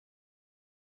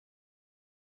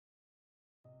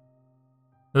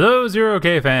Hello, Zero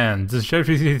K fans. This is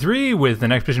Show333 with the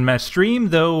Next Mission Match stream,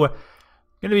 though I'm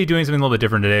going to be doing something a little bit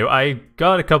different today. I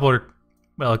got a couple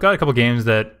games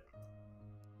that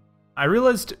I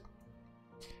realized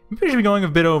maybe I should be going a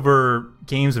bit over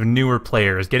games of newer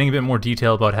players, getting a bit more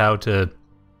detail about how to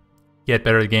get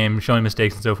better at the game, showing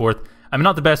mistakes and so forth. I'm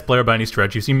not the best player by any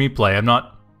stretch. You've seen me play. I'm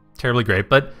not terribly great,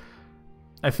 but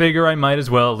I figure I might as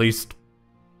well at least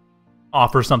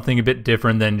offer something a bit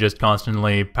different than just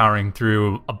constantly powering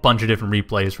through a bunch of different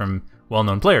replays from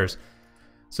well-known players.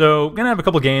 So, gonna have a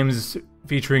couple games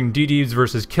featuring DeeDiebs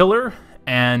versus Killer,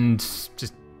 and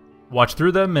just watch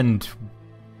through them and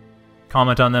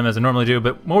comment on them as I normally do,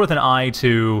 but more with an eye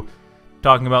to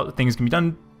talking about things can be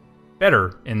done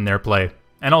better in their play,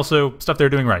 and also stuff they're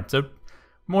doing right. So,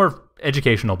 more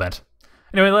educational bent.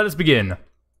 Anyway, let us begin.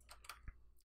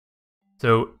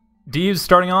 So, DeeDiebs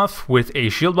starting off with a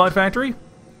shield mod factory.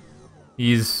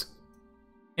 He's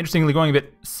interestingly going a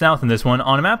bit south in this one.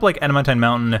 On a map like Adamantine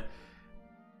Mountain,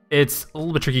 it's a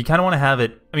little bit tricky. You kind of want to have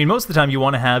it... I mean, most of the time you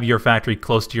want to have your factory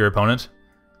close to your opponent.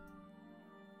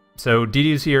 So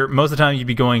DeeDiebs here, most of the time you'd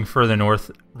be going further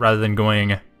north rather than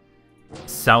going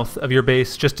south of your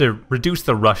base, just to reduce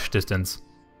the rush distance.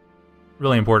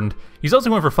 Really important. He's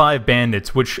also going for 5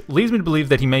 bandits, which leads me to believe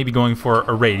that he may be going for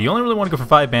a raid. You only really want to go for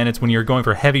 5 bandits when you're going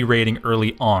for heavy raiding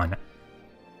early on.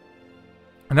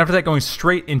 And after that, going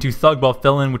straight into Thugball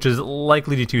Felon, which is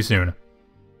likely to be too soon.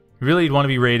 Really, you'd want to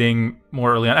be raiding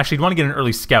more early on. Actually, you'd want to get an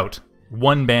early scout.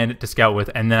 1 bandit to scout with,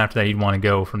 and then after that, you'd want to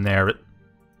go from there. But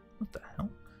what the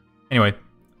hell? Anyway.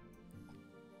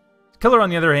 Killer, on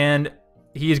the other hand,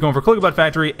 he is going for Cloaky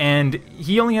Factory, and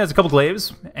he only has a couple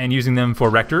glaives, and using them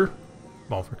for Rector.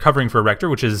 Well, for covering for a Rector,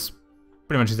 which is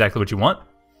pretty much exactly what you want.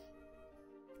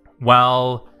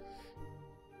 While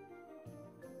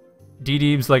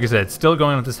DeeDiebs, like I said, still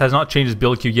going with this, has not changed his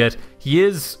build queue yet. He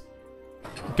is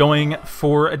going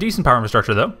for a decent power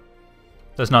infrastructure, though.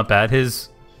 That's not bad. His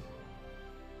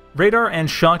radar and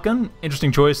shotgun,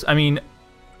 interesting choice. I mean,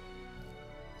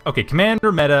 okay,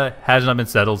 Commander meta has not been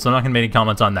settled, so I'm not going to make any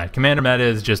comments on that. Commander meta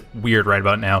is just weird right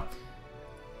about now.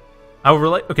 However,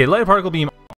 okay, Light Particle Beam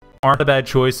aren't a bad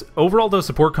choice. Overall, though,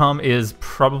 Support Comm is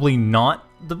probably not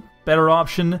the better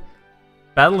option.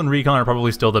 Battle and Recon are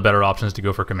probably still the better options to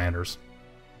go for commanders.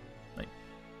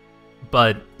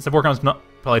 But Support Comm's not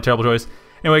probably a terrible choice.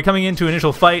 Anyway, coming into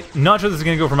initial fight, not sure this is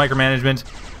going to go for micromanagement.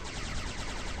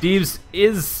 DeeDiebs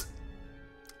is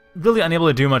really unable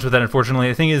to do much with that, unfortunately.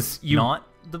 The thing is, not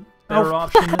the better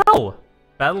option. Hell?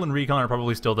 Battle and Recon are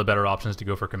probably still the better options to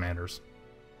go for commanders.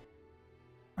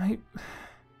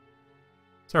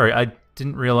 Sorry, I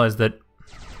didn't realize that...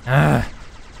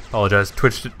 Apologize.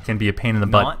 Twitch can be a pain in the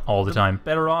butt all the time.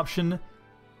 Better option.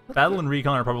 Battle and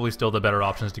Recon are probably still the better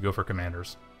options to go for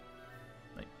commanders.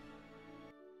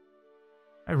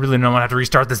 I really don't want to have to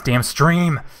restart this damn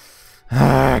stream.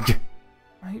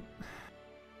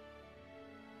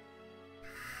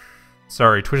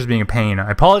 Sorry, Twitch is being a pain. I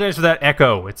apologize for that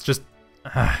echo. It's just...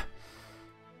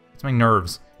 it's my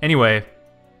nerves. Anyway...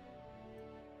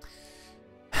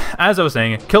 As I was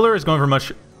saying, Killer is going for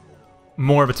much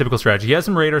more of a typical strategy. He has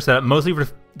some radar set up, mostly for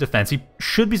defense. He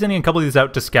should be sending a couple of these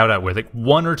out to scout out with, like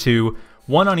 1 or 2,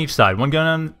 1 on each side. 1 going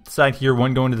on the side here,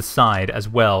 1 going to the side as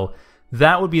well.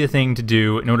 That would be the thing to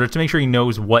do in order to make sure he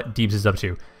knows what DeeDiebs is up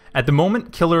to. At the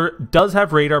moment, Killer does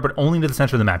have radar, but only to the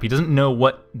center of the map. He doesn't know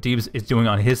what DeeDiebs is doing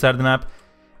on his side of the map.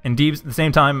 And DeeDiebs, at the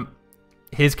same time,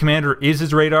 his commander is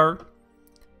his radar,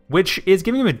 which is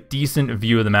giving him a decent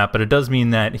view of the map, but it does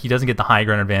mean that he doesn't get the high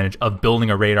ground advantage of building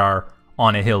a radar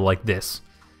on a hill like this.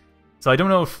 So I don't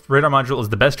know if radar module is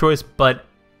the best choice, but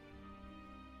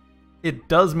it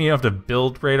does mean you have to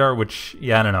build radar, which,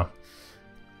 yeah, I don't know.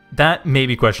 That may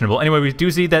be questionable. Anyway, we do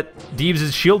see that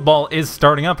DeeDiebs' shield ball is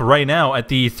starting up right now at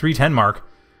the 310 mark,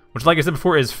 which, like I said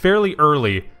before, is fairly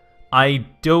early. I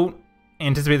don't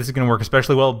anticipate this is going to work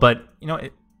especially well, but, you know,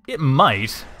 it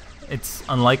might. It's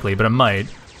unlikely, but it might.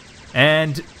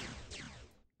 And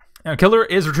Killer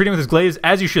is retreating with his glaives,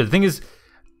 as you should. The thing is,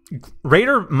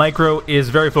 Raider Micro is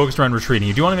very focused around retreating.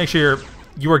 You do want to make sure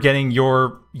you are getting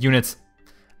your units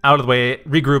out of the way,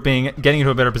 regrouping, getting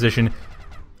into a better position.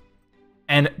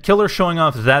 And Killer showing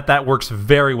off that that works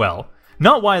very well.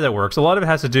 Not why that works. A lot of it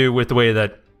has to do with the way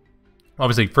that,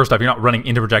 obviously, first off, you're not running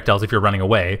into projectiles if you're running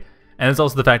away. And it's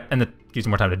also the fact, and that gives you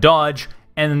more time to dodge.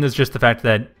 And then there's just the fact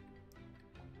that,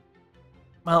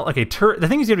 well, okay, the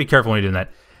thing is you have to be careful when you're doing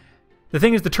that. The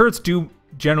thing is the turrets do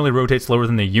generally rotate slower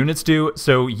than the units do,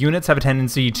 so units have a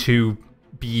tendency to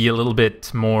be a little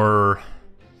bit more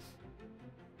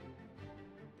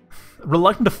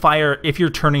reluctant to fire if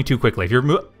you're turning too quickly. If you're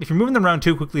moving them around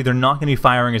too quickly, they're not going to be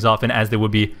firing as often as they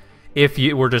would be if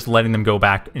you were just letting them go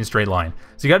back in a straight line.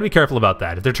 So you got to be careful about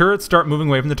that. If their turrets start moving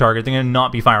away from the target, they're going to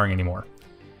not be firing anymore.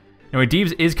 Anyway,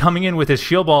 DeeDiebs is coming in with his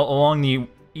shield ball along the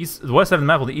west side of the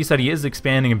map, while the east side he is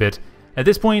expanding a bit. At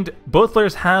this point, both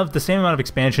players have the same amount of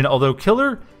expansion, although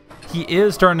Killer, he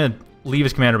is starting to leave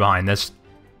his commander behind. That's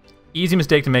easy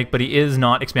mistake to make, but he is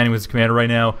not expanding with his commander right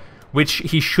now, which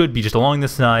he should be just along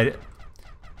this side.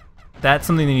 That's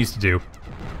something he needs to do.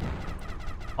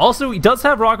 Also, he does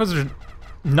have rockets, which is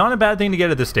not a bad thing to get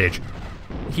at this stage.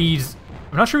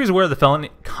 I'm not sure he's aware of the Felon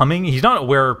coming. He's not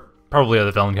aware, probably, of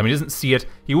the Felon coming. He doesn't see it.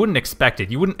 He wouldn't expect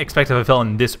it. You wouldn't expect to have a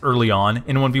Felon this early on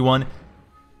in 1v1.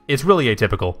 It's really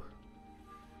atypical.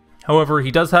 However,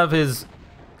 he does have his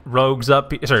Rocos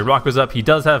up. He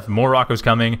does have more Rocos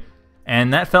coming.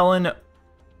 And that Felon,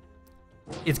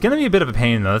 it's going to be a bit of a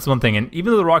pain, though. That's one thing. And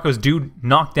even though the Rocos do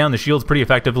knock down the shields pretty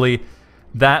effectively,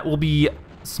 that will be a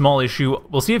small issue.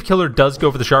 We'll see if Killer does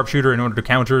go for the Sharpshooter in order to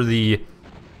counter the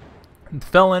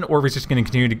Felon, or if he's just going to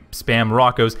continue to spam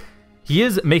Rocos. He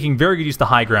is making very good use of the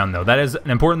high ground, though. That is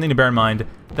an important thing to bear in mind.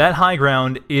 That high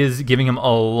ground is giving him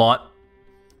a lot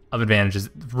of advantages.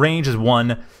 Range is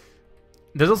one.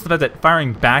 There's also the fact that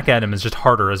firing back at him is just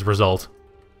harder as a result.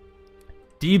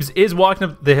 DeeDiebs is walking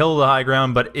up the hill of the high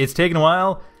ground, but it's taken a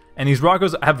while, and these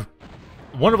Rocos have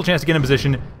a wonderful chance to get in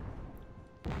position.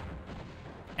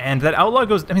 And that Outlaw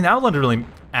goes... I mean, the Outlaw didn't really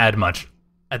add much.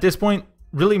 At this point,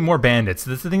 really more bandits.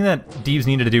 That's the thing that DeeDiebs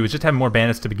needed to do, is just have more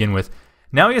bandits to begin with.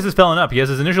 Now he has his Felon up. He has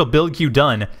his initial build queue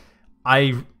done.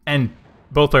 And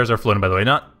both players are floating, by the way.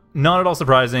 Not at all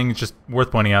surprising. It's just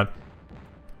worth pointing out.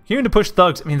 Continuing to push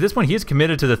thugs. I mean, at this point, he is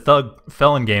committed to the thug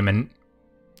Felon game, and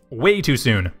way too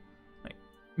soon. Like,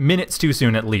 minutes too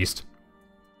soon, at least.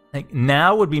 Like,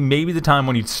 now would be maybe the time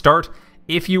when you'd start,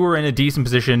 if you were in a decent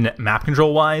position map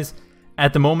control-wise.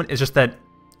 At the moment, it's just that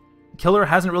Killer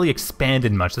hasn't really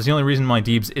expanded much. That's the only reason why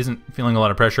DeeDiebs isn't feeling a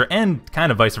lot of pressure, and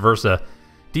kind of vice versa.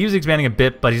 DeeDiebs is expanding a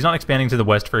bit, but he's not expanding to the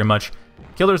west very much.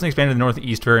 Killer isn't expanding to the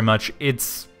northeast very much.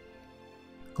 It's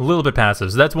a little bit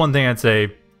passive, so that's one thing I'd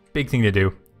say, big thing to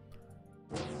do.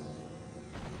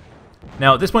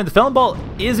 Now, at this point, the Felon Ball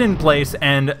is in place,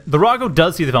 and the Rocco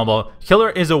does see the Felon Ball. Killer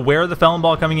is aware of the Felon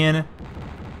Ball coming in,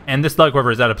 and this Thug,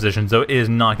 however, is out of position, so it is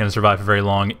not going to survive for very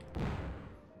long,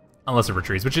 unless it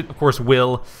retreats, which it, of course,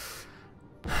 will.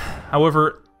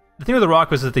 However, the thing with the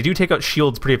Rocco is that they do take out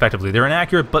shields pretty effectively. They're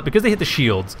inaccurate, but because they hit the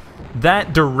shields,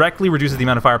 that directly reduces the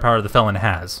amount of firepower the Felon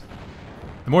has.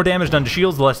 The more damage done to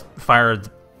shields, the less fire the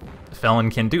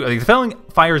Felon can do. Like, the Felon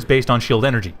fires based on shield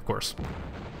energy, of course.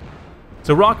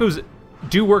 So Roccos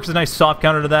do work as a nice soft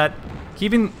counter to that,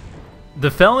 keeping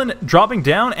the Felon dropping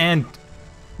down, and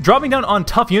dropping down on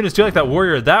tough units too, like that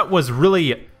Warrior. That was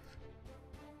really...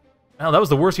 well, that was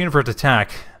the worst unit for it to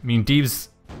attack. I mean, DeeDiebs,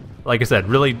 like I said,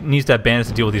 really needs to have bandits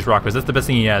to deal with these Roccos. That's the best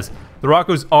thing he has. The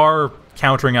Roccos are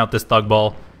countering out this Thug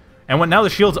Ball. And when now the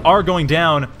shields are going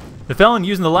down, the Felon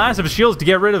using the last of his shields to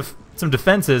get rid of some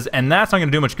defenses, and that's not going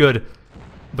to do much good.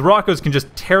 The Roccos can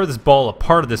just tear this ball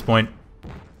apart at this point.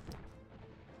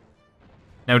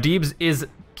 Now, DeeDiebs is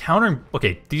countering...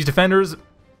 okay, these defenders...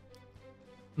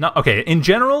 not okay, in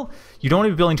general, you don't want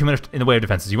to be building too much in the way of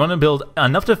defenses. You want to build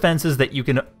enough defenses that you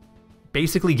can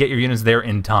basically get your units there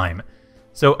in time.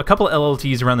 So a couple of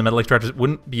LLTs around the metal extractors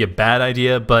wouldn't be a bad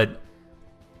idea, but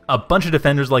a bunch of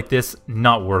defenders like this,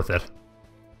 not worth it.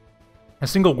 A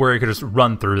single Warrior could just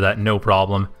run through that, no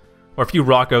problem. Or a few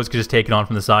Roccos could just take it on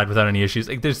from the side without any issues.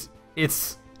 Like,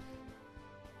 it's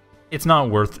not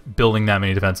worth building that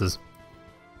many defenses.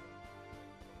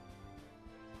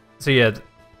 So yeah,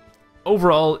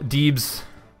 overall, DeeDiebs'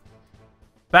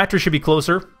 factory should be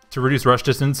closer to reduce rush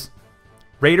distance.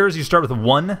 Raiders, you start with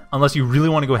 1, unless you really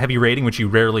want to go heavy raiding, which you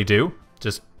rarely do.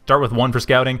 Just start with 1 for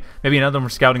scouting, maybe another one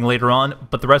for scouting later on,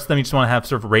 but the rest of them you just want to have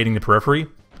sort of raiding the periphery.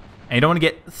 And you don't want to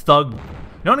get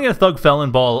a Thug Felon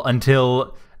Ball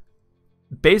until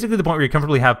basically the point where you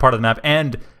comfortably have part of the map,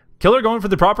 and Killer going for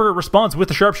the proper response with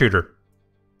the Sharpshooter.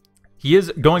 He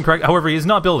is going correct, however, he is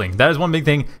not building. That is one big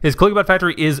thing. His Cloaky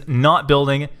factory is not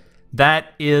building.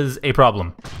 That is a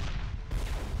problem.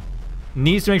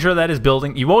 Needs to make sure that is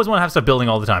building. You always want to have stuff building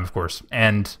all the time, of course.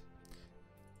 And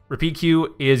repeat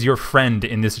queue is your friend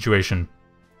in this situation.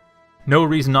 No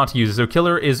reason not to use it. So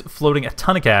Killer is floating a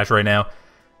ton of cash right now.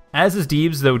 As is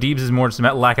DeeDiebs, though DeeDiebs is more just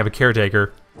a lack of a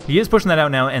caretaker. He is pushing that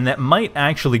out now, and that might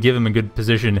actually give him a good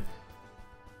position.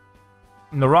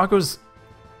 And the Roccos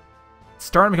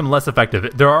starting to become less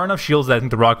effective. There are enough shields that I think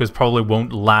the Roccos probably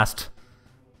won't last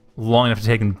long enough to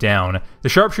take them down. The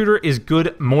Sharpshooter is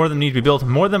good. More of them need to be built.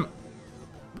 More of them...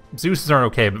 Zeus's aren't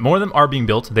okay, but more of them are being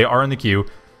built. They are in the queue.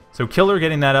 So Killer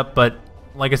getting that up, but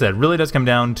like I said, really does come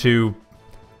down to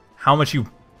how much you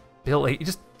Bill,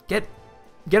 just get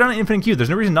on an infinite queue. There's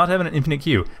no reason not to have an infinite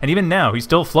queue. And even now, he's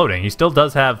still floating. He still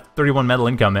does have 31 metal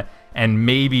income and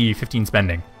maybe 15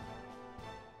 spending.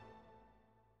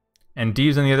 And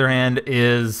DeeDiebs, on the other hand,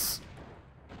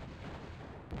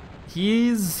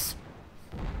 he's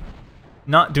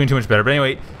not doing too much better. But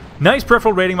anyway, nice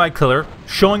peripheral rating by Killer,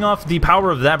 showing off the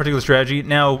power of that particular strategy.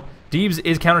 Now, DeeDiebs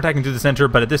is counterattacking to the center,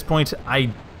 but at this point,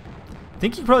 I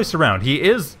think he can probably surround. He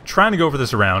is trying to go for the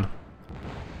surround.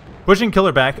 Pushing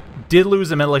Killer back, did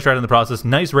lose a metal extract in the process.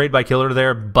 Nice raid by Killer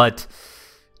there, but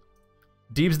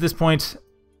DeeDiebs at this point,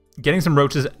 getting some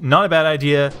roaches, not a bad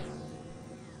idea.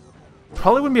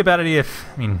 Probably wouldn't be a bad idea if,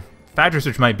 I mean, Factory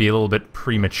Switch might be a little bit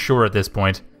premature at this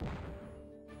point.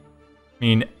 I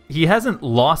mean, he hasn't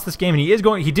lost this game, and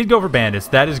he did go for bandits.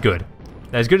 That is good.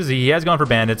 That is good as he has gone for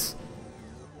bandits.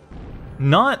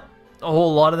 Not a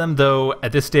whole lot of them, though,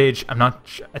 at this stage. I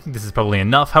think this is probably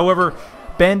enough. However,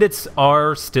 bandits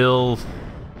are still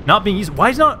not being used. Why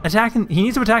is he not attacking? He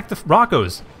needs to attack the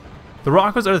Roccos. The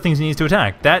Roccos are the things he needs to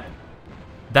attack. That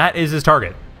is his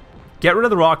target. Get rid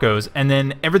of the Roccos, and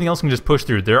then everything else can just push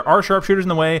through. There are sharpshooters in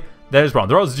the way. That is a problem.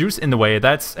 There are Zeus in the way.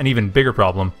 That's an even bigger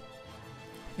problem,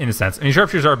 in a sense. I mean,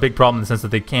 sharpshooters are a big problem in the sense that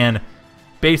they can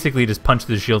basically just punch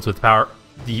through the shields with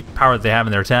the power that they have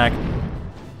in their attack.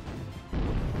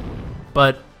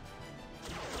 But,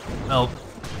 well,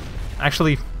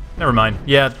 actually, never mind.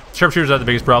 Yeah, sharpshooters are the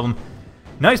biggest problem.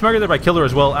 Nice marker there by Killer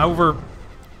as well. However,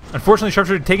 unfortunately,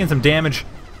 sharpshooter taking some damage.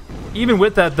 Even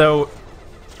with that, though,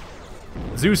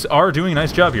 Zeus are doing a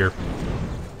nice job here.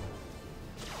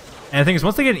 And the thing is,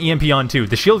 once they get an EMP on too,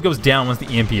 the shield goes down once the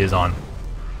EMP is on.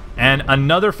 And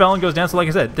another Felon goes down, so like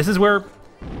I said, this is where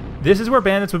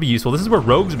bandits would be useful. This is where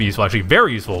rogues would be useful, actually.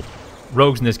 Very useful.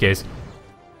 Rogues in this case.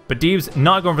 But DeeDiebs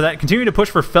not going for that. Continuing to push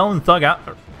for Felon, Thug,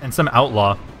 and some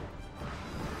Outlaw.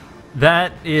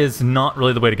 That is not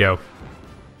really the way to go.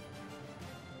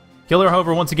 Killer,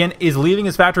 however, once again, is leaving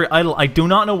his factory idle. I do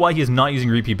not know why he is not using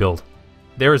repeat build.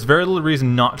 There is very little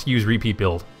reason not to use repeat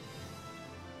build.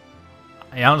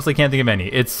 I honestly can't think of any.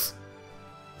 If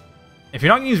you're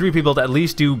not going to use repeat build, at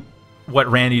least do what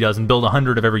Randy does and build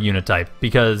 100 of every unit type,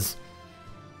 because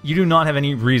you do not have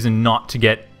any reason not to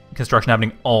get construction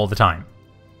happening all the time.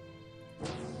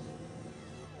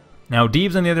 Now,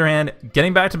 DeeDiebs, on the other hand,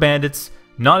 getting back to bandits,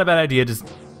 not a bad idea. Just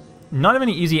not have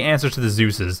any easy answers to the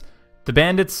Zeuses. The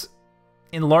bandits,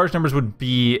 in large numbers, would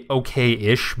be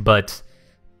okay-ish, but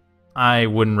I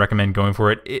wouldn't recommend going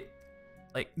for it.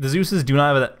 Like, the Zeuses do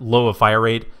not have that low of fire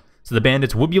rate, so the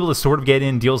bandits would be able to sort of get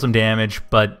in, deal some damage,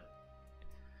 but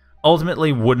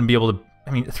ultimately wouldn't be able to...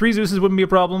 I mean, 3 Zeuses wouldn't be a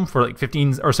problem for like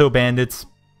 15 or so bandits,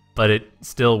 but it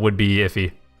still would be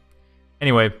iffy.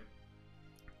 Anyway,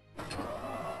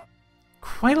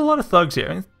 quite a lot of thugs here.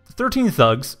 I mean, 13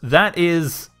 thugs, that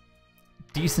is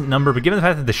a decent number, but given the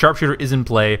fact that the sharpshooter is in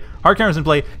play, hard counter is in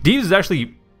play, DeeDiebs is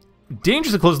actually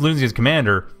dangerously close to losing his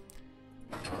commander.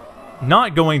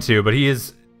 Not going to, but he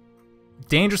is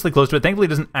dangerously close to it. Thankfully, he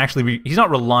doesn't actually... he's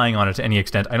not relying on it to any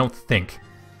extent, I don't think.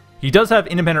 He does have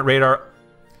independent radar,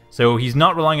 so he's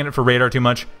not relying on it for radar too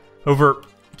much. However,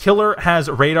 Killer has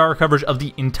radar coverage of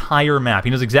the entire map.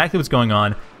 He knows exactly what's going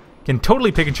on, can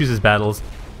totally pick and choose his battles,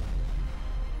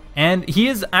 and he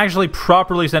is actually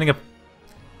properly setting up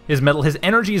his metal. His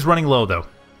energy is running low, though.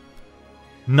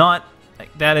 Not...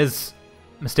 that is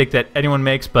a mistake that anyone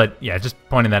makes, but yeah, just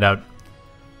pointing that out.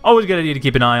 Always a good idea to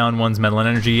keep an eye on one's metal and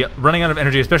energy. Running out of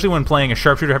energy, especially when playing a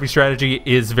sharpshooter-heavy strategy,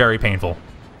 is very painful.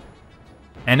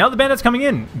 And now the bandits coming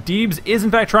in. DeeDiebs is,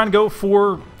 in fact, trying to go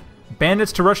for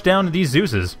bandits to rush down these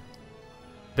Zeuses.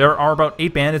 There are about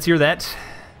 8 bandits here that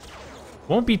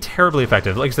won't be terribly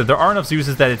effective. Like I said, there are enough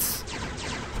Zeuses that it's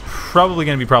probably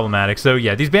going to be problematic. So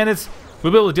yeah, these bandits will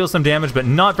be able to deal some damage, but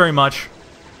not very much.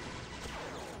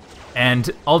 And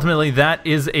ultimately, that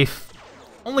is a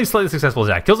only slightly successful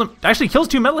attack. Kills him. Actually, kills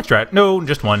 2 metal extract. No,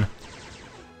 just 1.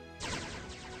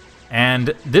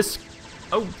 And this...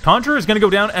 oh, Conjurer is going to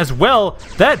go down as well.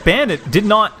 That bandit did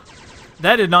not...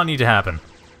 that did not need to happen.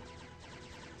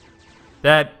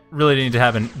 That really didn't need to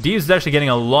happen. DeeDiebs is actually getting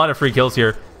a lot of free kills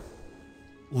here.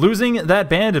 Losing that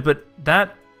bandit, but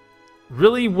that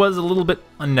really was a little bit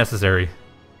unnecessary.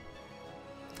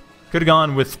 Could have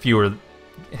gone with fewer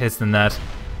hits than that.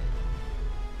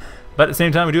 But at the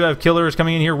same time, we do have Killers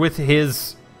coming in here with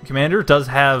his commander. Does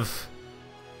have...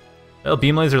 well,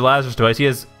 Beam Laser, Lazarus Device. He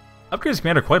has upgraded his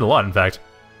commander quite a lot, in fact.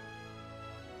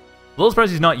 A little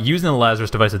surprised he's not using the Lazarus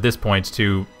Device at this point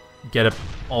to get up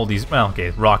all these... well,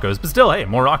 okay, Roccos. But still, hey,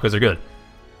 more Roccos are good.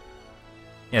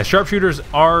 Yeah, sharpshooters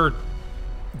are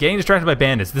getting distracted by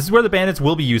bandits. This is where the bandits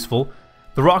will be useful.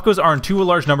 The Roccos are in too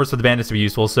large numbers for the bandits to be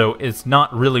useful, so it's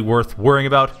not really worth worrying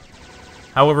about.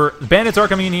 However, the bandits are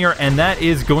coming in here, and that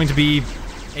is going to be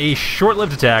a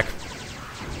short-lived attack.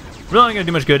 Really not going to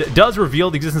do much good. It does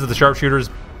reveal the existence of the sharpshooters,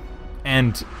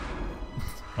 and,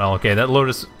 well, okay, that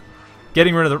Lotus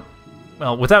getting rid of the,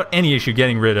 well, without any issue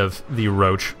getting rid of the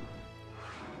Roach.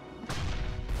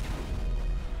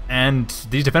 And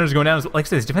these defenders are going down. Like I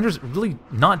said, these defenders are really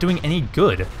not doing any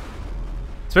good.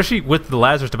 Especially with the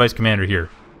Lazarus Device Commander here.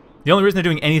 The only reason they're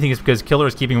doing anything is because Killer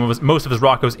is keeping most of his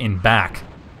Rockos in back.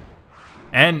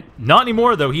 And not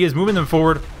anymore, though. He is moving them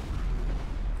forward.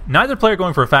 Neither player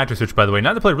going for a factory switch, by the way.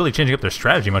 Neither player really changing up their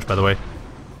strategy much, by the way.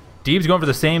 DeeDiebs going for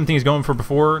the same thing he's going for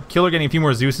before. Killer getting a few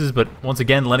more Zeuses, but once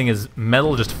again letting his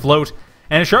metal just float.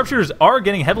 And his sharpshooters are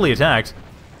getting heavily attacked.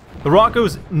 The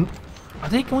Rockos, are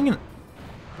they going in?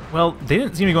 Well, they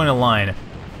didn't seem to be going in a line.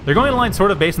 They're going in a line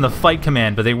sort of based on the fight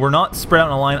command, but they were not spread out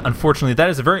in a line. Unfortunately, that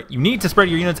is a very... You need to spread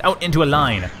your units out into a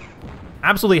line.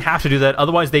 Absolutely have to do that,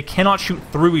 otherwise they cannot shoot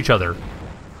through each other.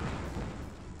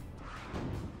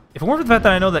 If it weren't for the fact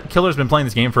that I know that Killer's been playing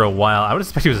this game for a while, I would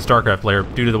expect he was a StarCraft player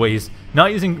due to the way he's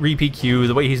not using repeat Q,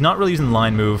 the way he's not really using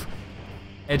line move.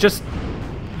 It just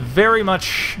very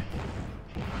much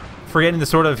forgetting the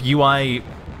sort of UI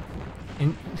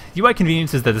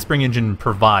conveniences that the Spring Engine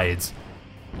provides.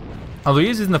 Although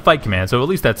he's using the fight command, so at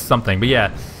least that's something. But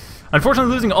yeah,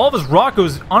 unfortunately losing all of his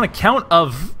Rockos on account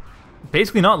of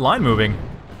basically not line moving.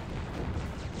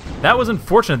 That was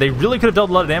unfortunate. They really could have dealt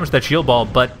a lot of damage to that shield ball,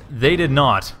 but they did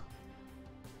not.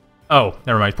 Oh,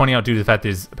 never mind. Pointing out due to the fact that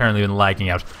he's apparently been lagging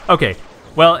out. Okay,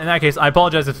 well, in that case, I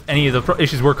apologize if any of the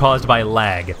issues were caused by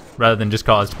lag, rather than just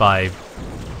caused by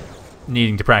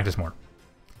needing to practice more.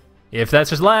 If that's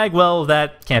just lag, well,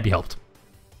 that can't be helped.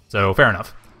 So, fair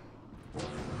enough.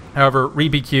 However,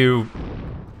 repeat Q,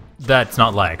 that's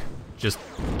not lag. Just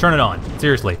turn it on.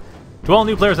 Seriously. To all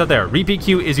new players out there, repeat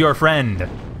Q is your friend.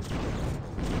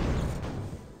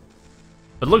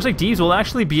 But it looks like DeeDiebs will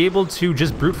actually be able to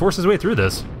just brute force his way through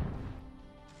this.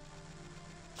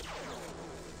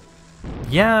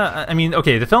 Yeah, I mean,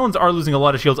 okay, the Felons are losing a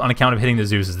lot of shields on account of hitting the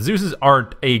Zeuses. The Zeuses are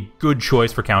a good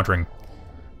choice for countering.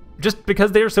 Just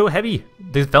because they are so heavy.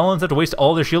 The Felons have to waste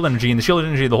all their shield energy and the shield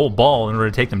energy of the whole ball in order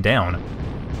to take them down.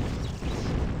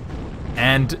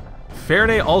 And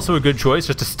Faraday also a good choice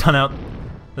just to stun out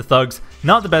the thugs.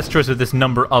 Not the best choice with this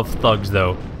number of thugs,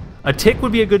 though. A Tick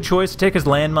would be a good choice. A Tick as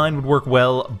landmine would work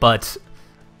well, but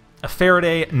a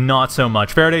Faraday, not so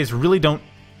much. Faradays really don't...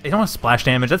 They don't have splash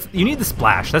damage. You need the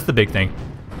splash. That's the big thing.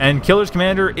 And Killer's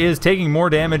Commander is taking more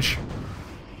damage.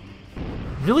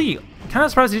 Really, kind of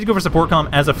surprised he did go for support comm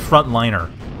as a frontliner.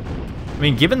 I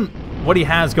mean, given what he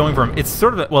has going for him, it's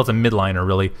sort of a... Well, it's a midliner,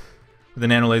 really, with the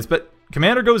nanolades. But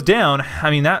Commander goes down.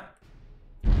 I mean, that...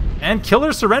 And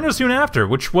Killer surrenders soon after,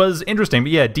 which was interesting.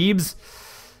 But yeah, DeeDiebs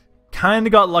kind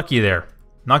of got lucky there.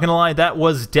 Not gonna lie, that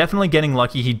was definitely getting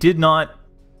lucky. He did not...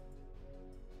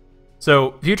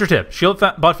 So, future tip, shield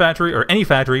bot factory, or any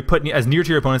factory, put as near to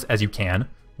your opponents as you can,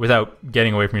 without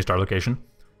getting away from your start location.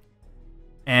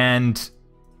 And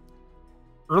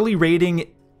early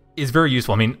raiding is very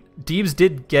useful. I mean, DeeDiebs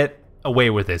did get away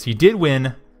with this. He did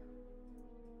win,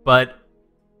 but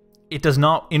it does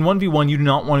not... In 1v1, you do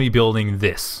not want to be building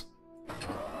this.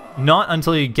 Not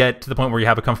until you get to the point where you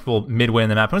have a comfortable midway in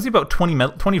the map. Once you about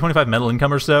 20-25 metal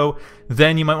income or so,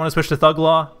 then you might want to switch to Thug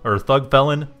Law, or Thug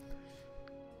Felon.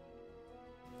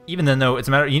 Even then, though, it's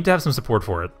a matter... You need to have some support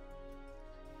for it.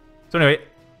 So anyway,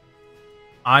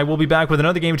 I will be back with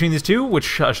another game between these two,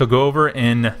 which I shall go over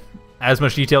in as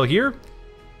much detail here.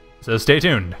 So stay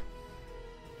tuned.